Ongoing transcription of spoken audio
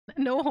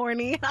No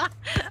horny.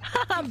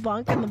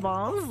 Bonking the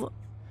balls.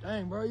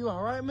 Dang, bro, you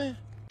alright, man?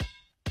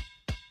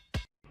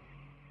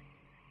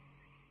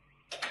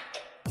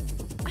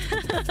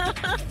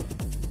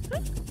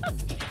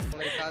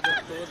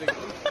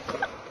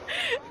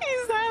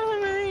 He's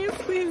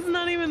not, he's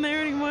not even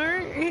there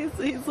anymore.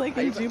 He's like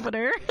in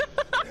Jupiter.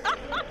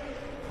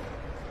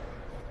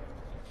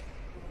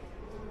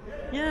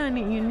 Yeah,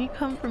 you need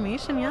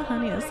confirmation. Yeah,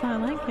 honey, that's how I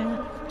like it.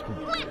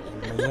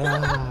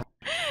 Yeah.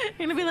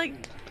 You're gonna be like,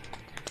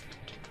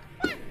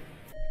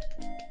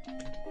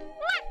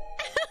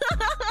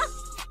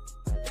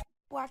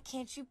 why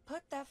can't you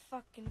put that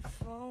fucking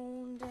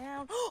phone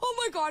down? Oh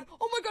my god!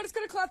 Oh my god, it's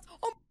gonna collapse!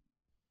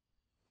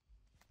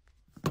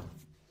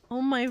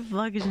 oh my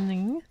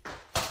fucking.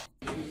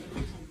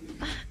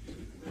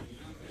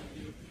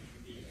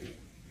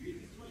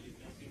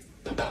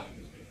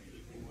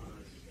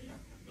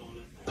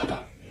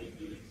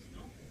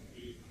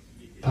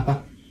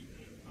 Papa.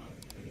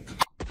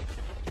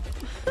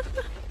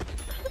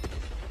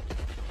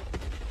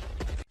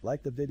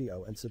 Like the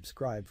video and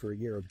subscribe for a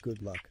year of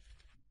good luck.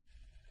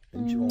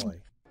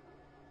 Enjoy.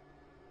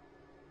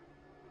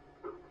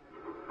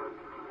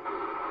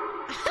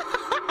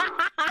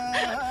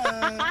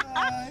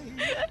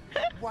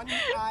 One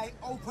eye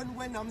open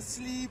when I'm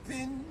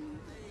sleeping.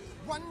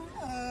 One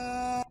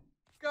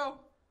Go.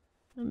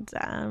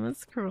 Damn,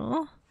 it's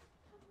cruel.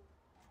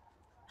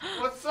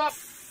 What's up?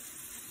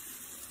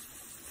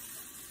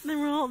 They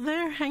were all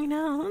there hanging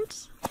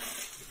out.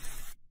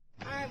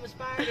 I'm a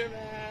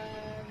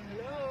Spider-Man.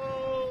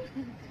 Hello.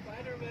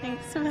 Spider-Man.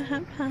 Thanks for the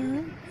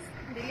headphones.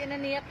 Dili na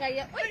niya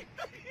kaya. Uy!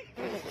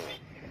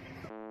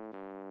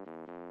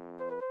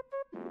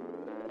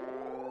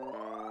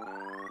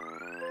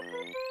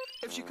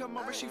 If she come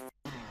over, she.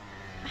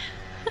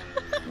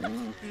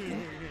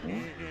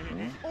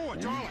 Oh,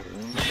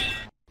 darling.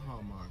 Oh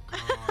my god.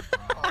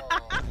 Oh,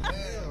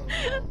 hell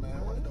no, man.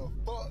 What the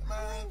fuck,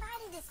 man?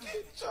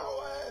 Get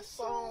your ass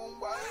on,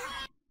 boy.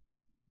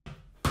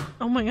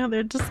 Oh my god,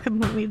 they're just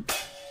completely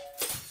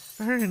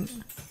burned.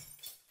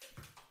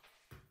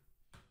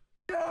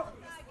 Oh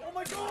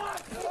my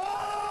god!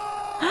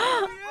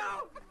 Oh!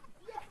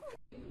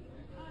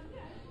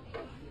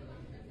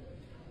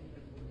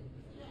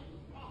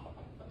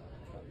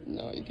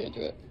 No, you can't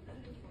do it.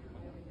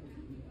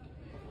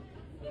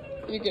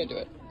 You can't do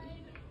it.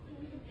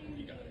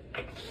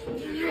 I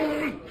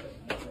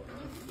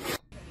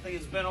think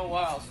it's been a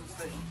while since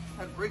they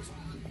had bricks.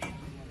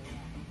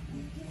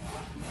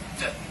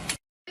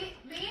 Me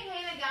and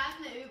Hannah got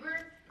in the Uber,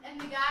 and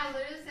the guy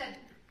literally said,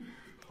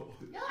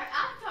 "Y'all are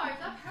avatars.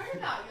 I've heard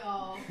about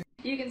y'all."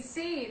 You can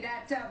see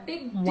that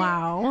big dick,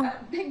 Wow.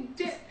 big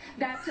dick,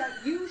 that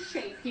U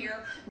shape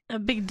here. A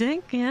big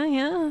dick, yeah,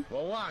 yeah.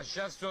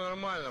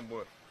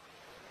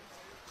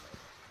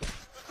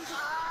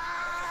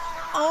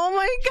 Oh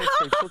my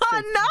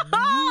god, no!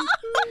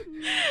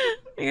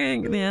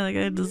 Yeah, that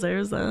guy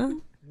deserves that.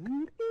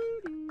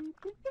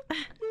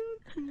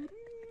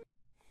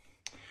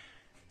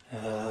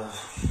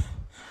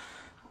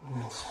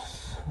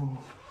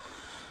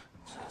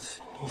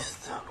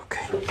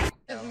 Okay.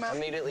 No,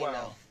 immediately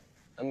no.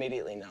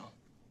 Immediately no.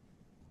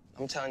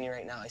 I'm telling you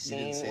right now, I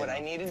seen what I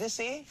needed to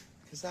see.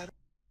 Cause I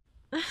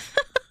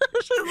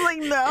She's like,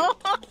 no.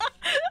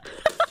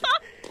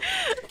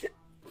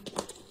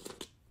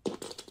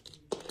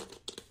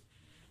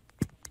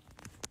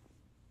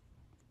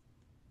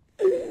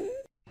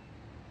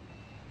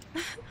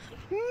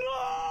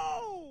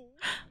 No!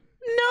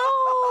 No,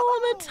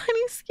 the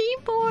tiny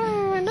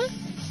skateboard.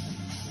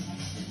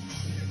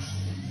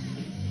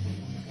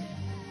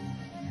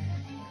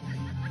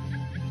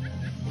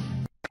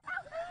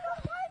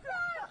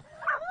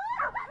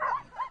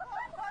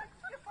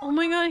 Oh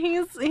my god,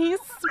 he's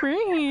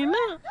spraying.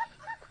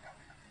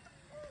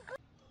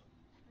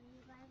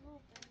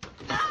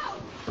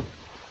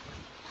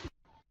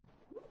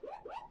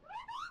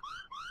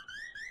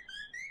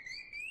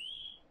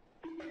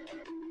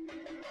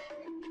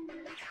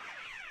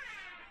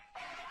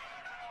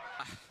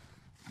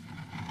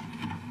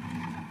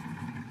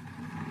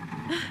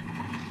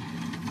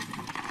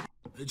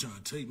 They trying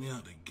to take me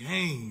out the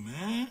game,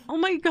 man. Oh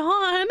my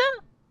god.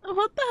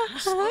 What the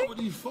What's up heck? with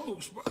these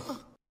folks, bro?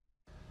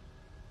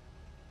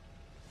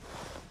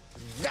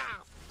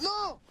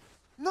 No!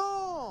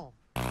 No!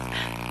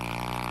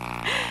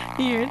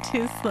 You're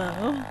too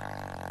slow.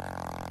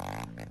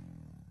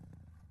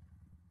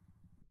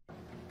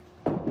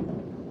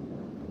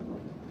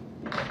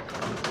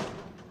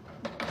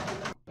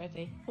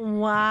 Ready?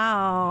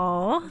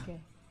 Wow. Okay.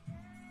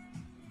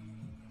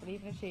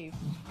 Believe and achieve.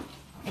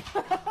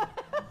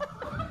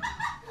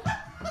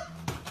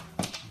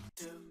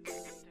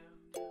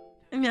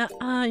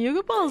 Yeah,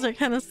 yoga balls are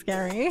kind of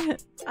scary.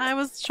 I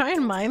was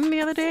trying mine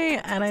the other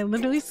day and I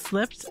literally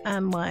slipped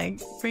and like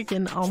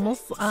freaking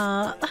almost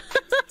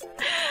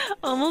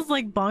almost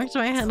like bonked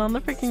my head on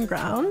the freaking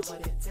ground.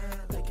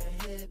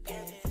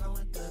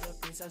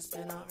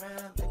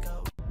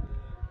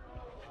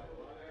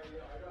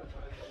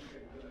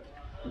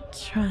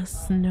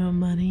 Trust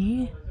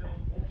nobody.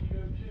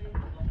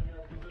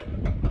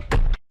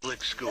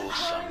 Public school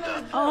summed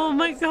up. Oh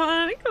my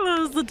god,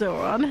 close the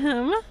door on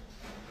him.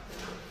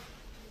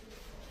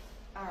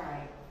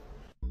 Alright.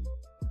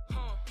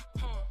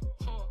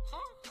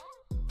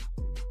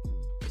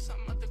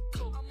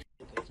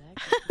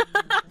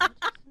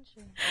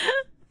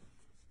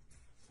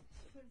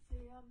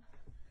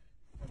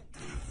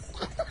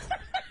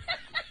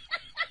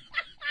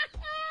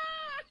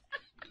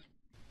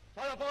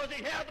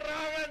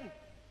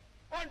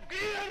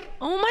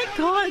 Oh my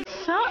god,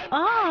 shut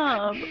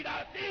up!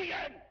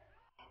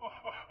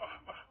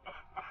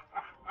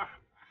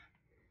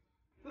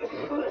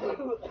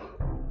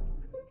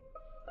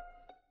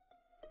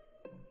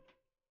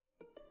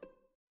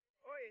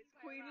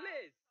 Queen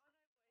Liz.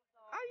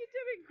 How you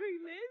doing, Queen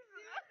Liz?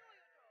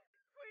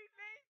 Queen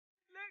Liz.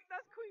 Look,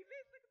 that's Queen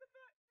Liz. Look at the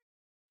back.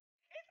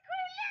 It's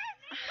Queen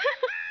Liz.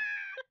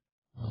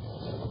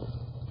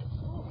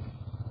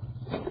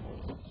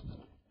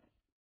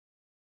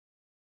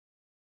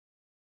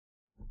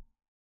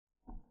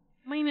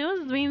 My nose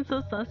is being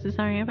so sussy.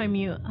 Sorry if I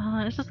mute.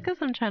 It's just because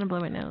I'm trying to blow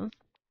my nose.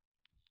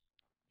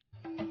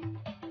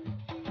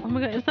 Oh my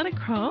god, is that a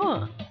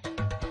crow?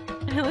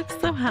 It looks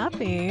so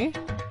happy.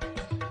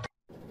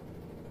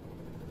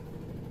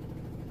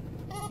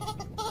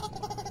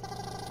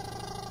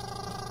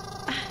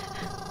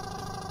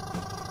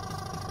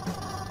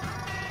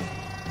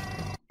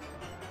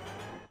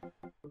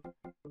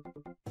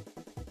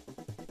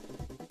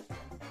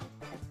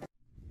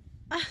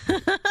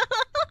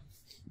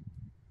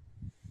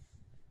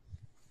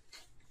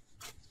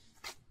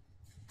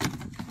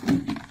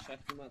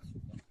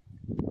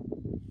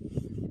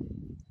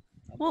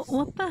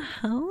 What the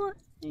hell?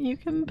 You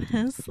can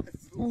piss?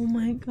 Oh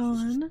my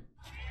god.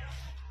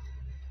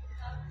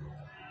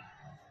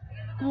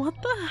 What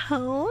the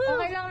hell?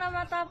 Okay lang na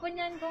matapon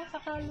yan kung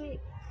sakali.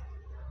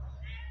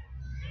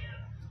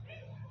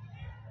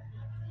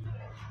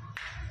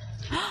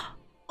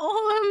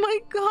 Oh my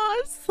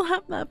god,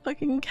 slap that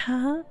fucking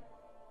cat.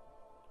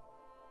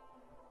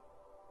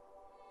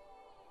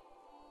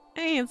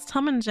 Hey, it's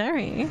Tom and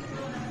Jerry.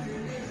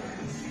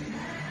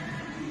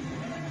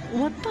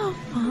 What the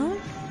fuck?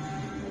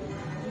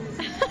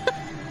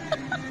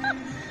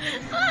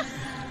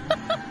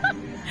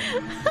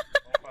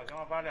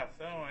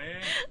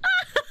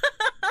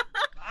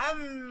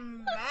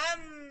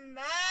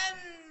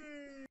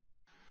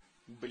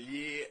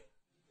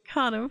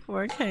 Caught in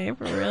 4K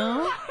for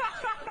real.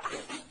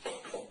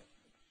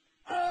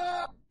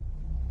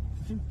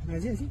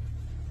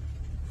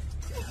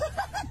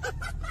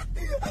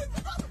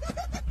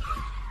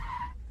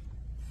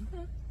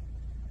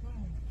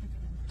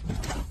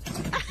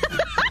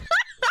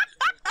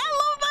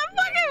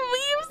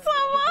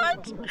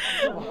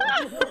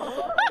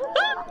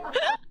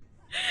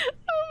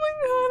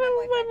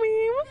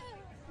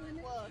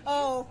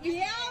 Oh.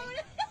 Yeah.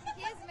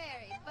 He is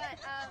married, but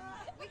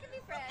we can be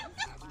friends.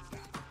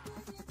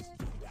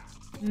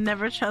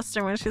 Never trust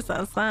her when she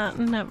says that.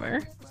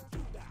 Never.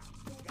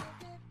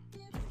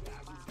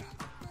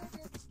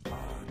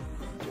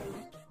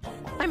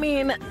 I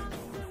mean,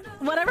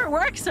 whatever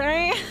works,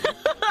 right?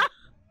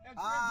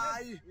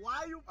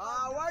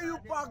 Why you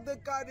park the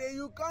car there?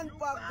 You can't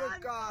park the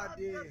car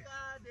there.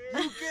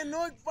 You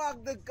cannot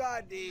park the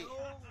car there.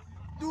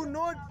 Do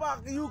not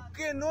park. You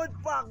cannot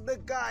park the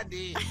car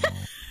there.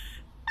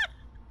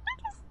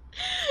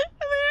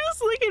 They're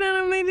just looking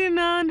at him. They do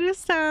not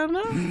understand.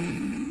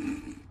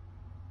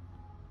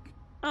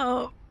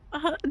 Oh,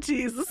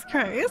 Jesus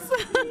Christ.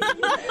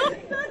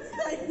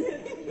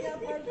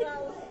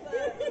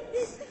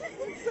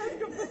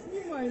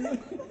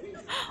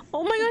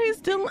 Oh my god, he's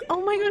still.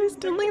 Oh my god, he's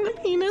diddling the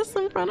penis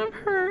in front of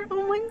her.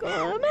 Oh my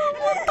god. What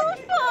the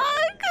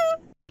fuck?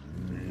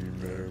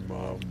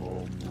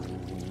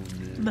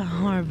 The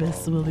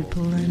harvest will be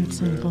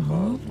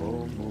plentiful.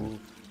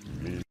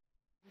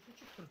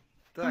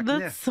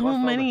 That's so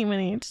many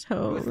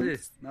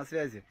toads. На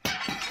связи.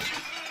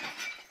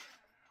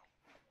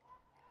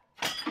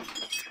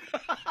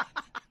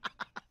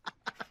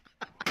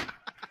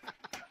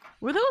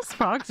 Were those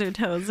frogs or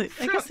toads? I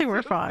guess they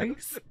were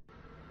frogs.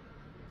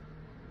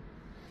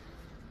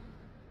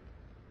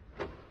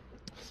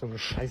 So eine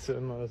Scheiße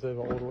immer dasselbe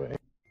Auto, ey.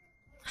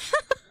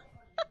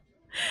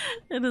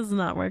 It does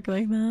not work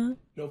like that.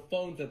 No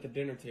phones at the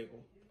dinner table.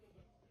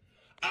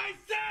 I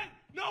said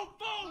no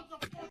phones!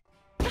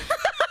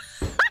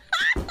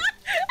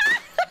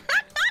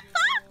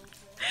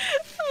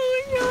 Oh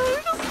my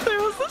god, just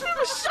throws it.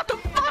 Shut the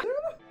fuck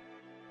up!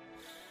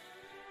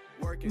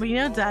 But you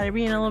know, Daddy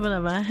being a little bit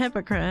of a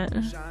hypocrite.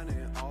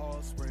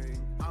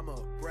 I'm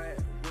a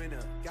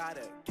breadwinner,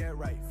 gotta get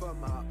right for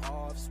my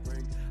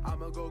offspring.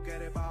 I'ma go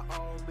get it by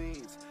all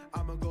means.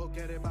 I'ma go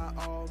get it by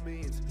all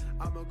means.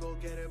 I'ma go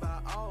get it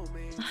by all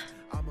means.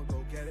 I'ma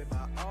go get it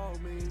by all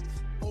means.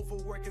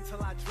 Overwork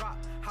until I drop.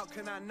 How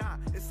can I not?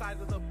 It's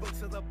either the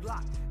books or the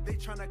block. They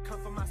tryna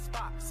come for my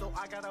spot, so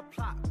I gotta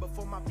plot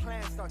before my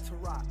plans start to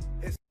rot.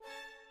 It's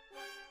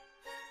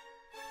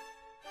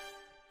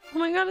Oh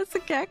my god, it's a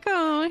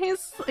gecko.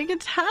 He's like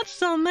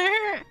attached on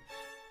there.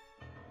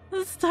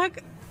 He's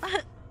stuck.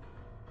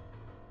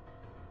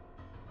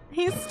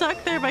 He's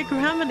stuck there by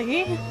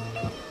gravity.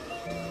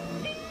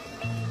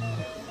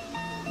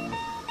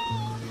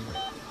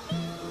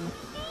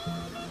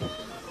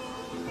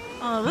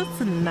 Oh, that's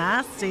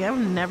nasty. I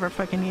would never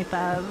fucking eat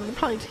that. It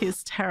probably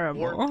tastes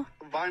terrible. Warped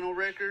vinyl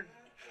record.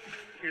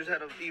 Here's how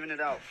to even it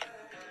out.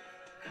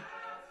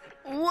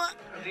 What?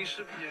 These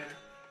should, yeah.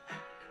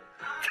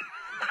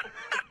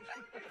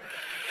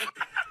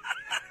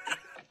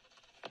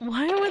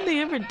 Why would they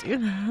ever do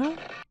that?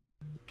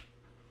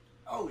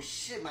 Oh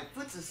shit, my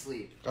foot's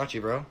asleep. Got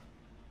you, bro.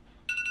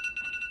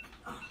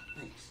 Oh,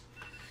 thanks.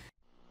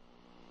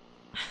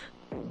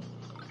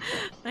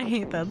 I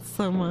hate that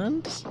so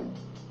much.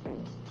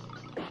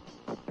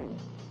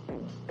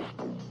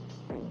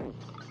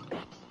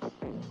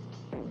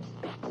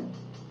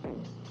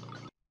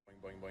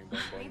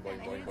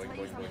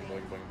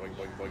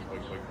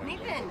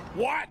 Nathan!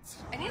 What?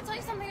 I need to tell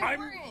you something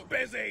I'm important.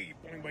 busy.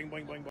 Boing, boing,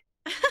 boing, boing, boing.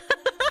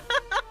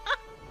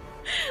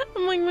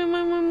 Boing, boing,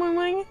 boing, boing, boing,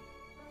 boing.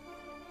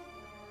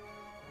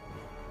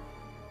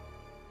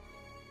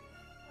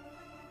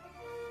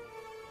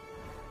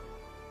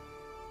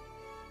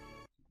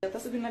 To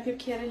sobie najpierw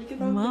kierę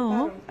likidową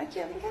Wow. Aqui,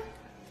 ó, vem cá.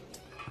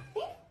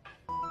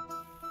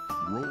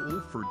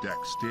 Roll for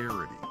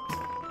dexterity.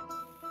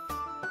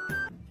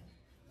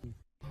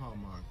 Oh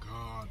my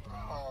god, bro.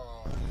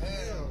 Oh,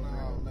 hell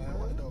no, man.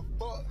 What the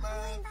fuck,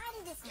 man?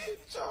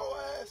 Get your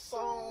ass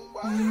on,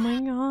 boy. Oh my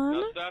god.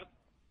 На старт.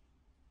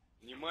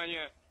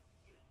 Внимание.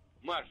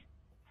 Марш.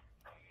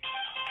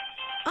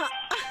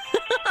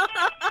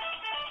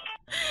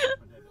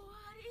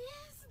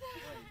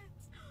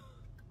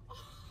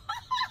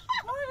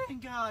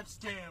 God's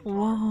damn.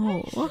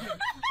 Whoa.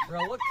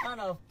 Bro, what kind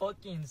of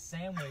fucking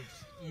sandwich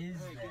is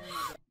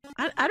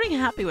that? I'd be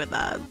happy with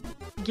that.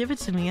 Give it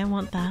to me. I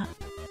want that.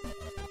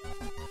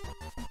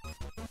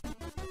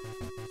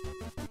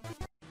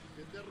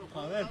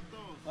 A ver,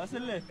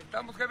 pásenle.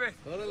 Estamos, jefe.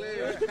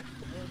 Órale.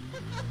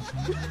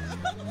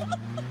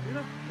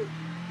 Mira.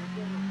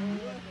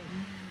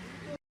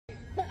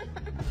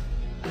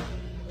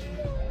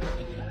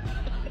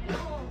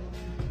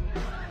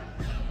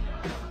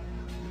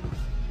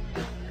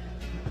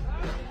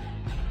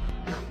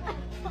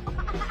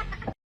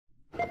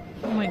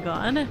 Oh my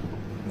god.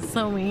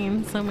 So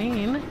mean, so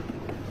mean.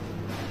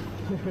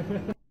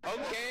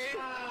 Okay.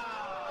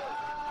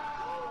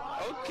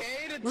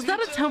 Was that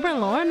a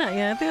Toblerone?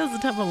 Yeah, I think it was a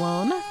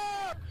Toblerone.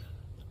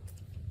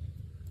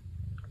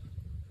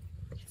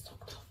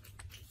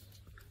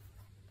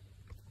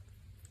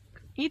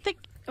 You think,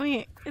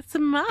 wait, it's a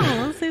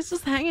mouse. He's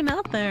just hanging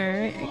out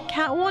there.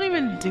 Cat won't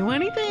even do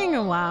anything?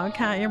 Wow,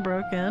 Cat, you're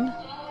broken.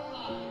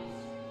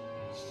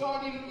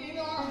 Starting in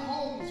our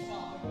homes,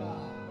 Father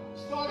God.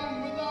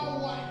 Starting with our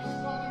wives,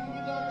 starting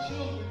with our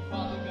children,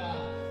 Father God.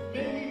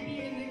 May we be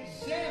an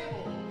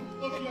example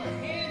of your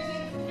hands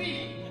and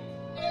feet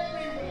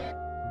everywhere.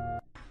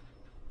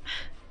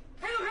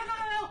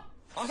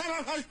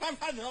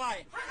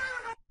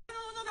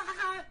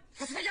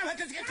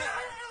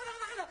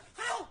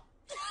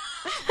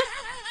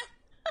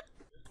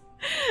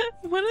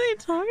 What are they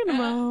talking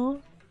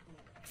about?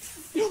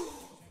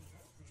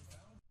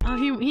 Oh,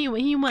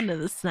 he wanted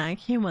the snack.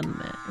 He wanted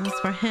it. It was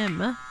for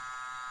him.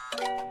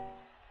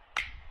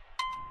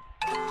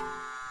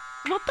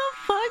 What the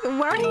fuck?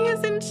 Why are you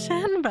using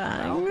chin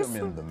bags? Malcolm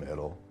in the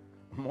middle.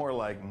 More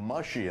like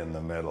mushy in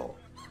the middle.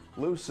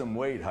 Lose some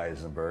weight,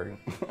 Heisenberg.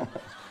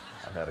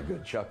 I've had a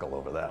good chuckle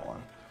over that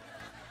one.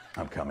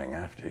 I'm coming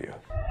after you.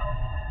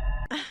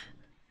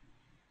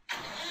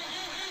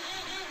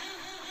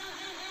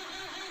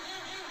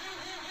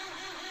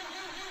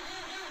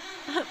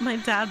 My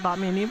dad bought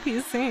me a new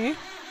PC.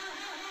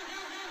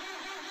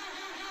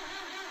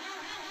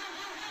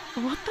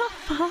 What the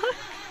fuck?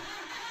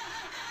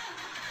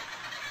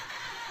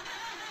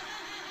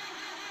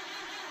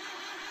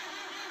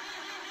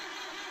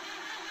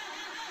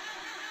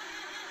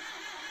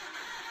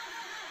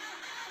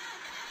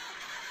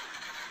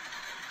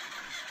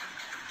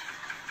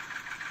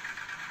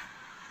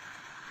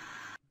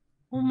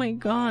 Oh my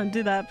god,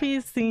 dude, that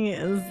PC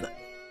is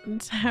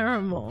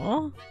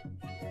terrible.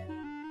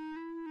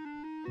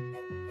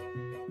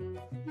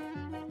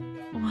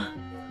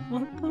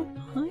 What the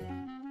fuck?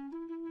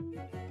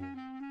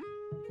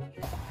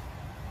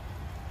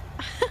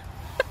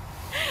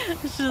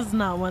 She does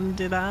not want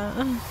to do that.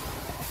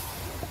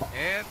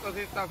 Esto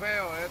sí está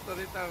feo,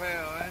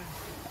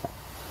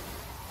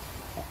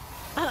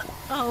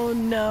 Oh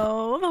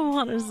no, the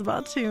water's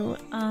about to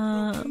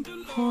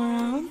pour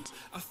out.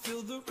 I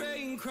feel the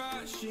rain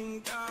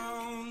crashing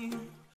down.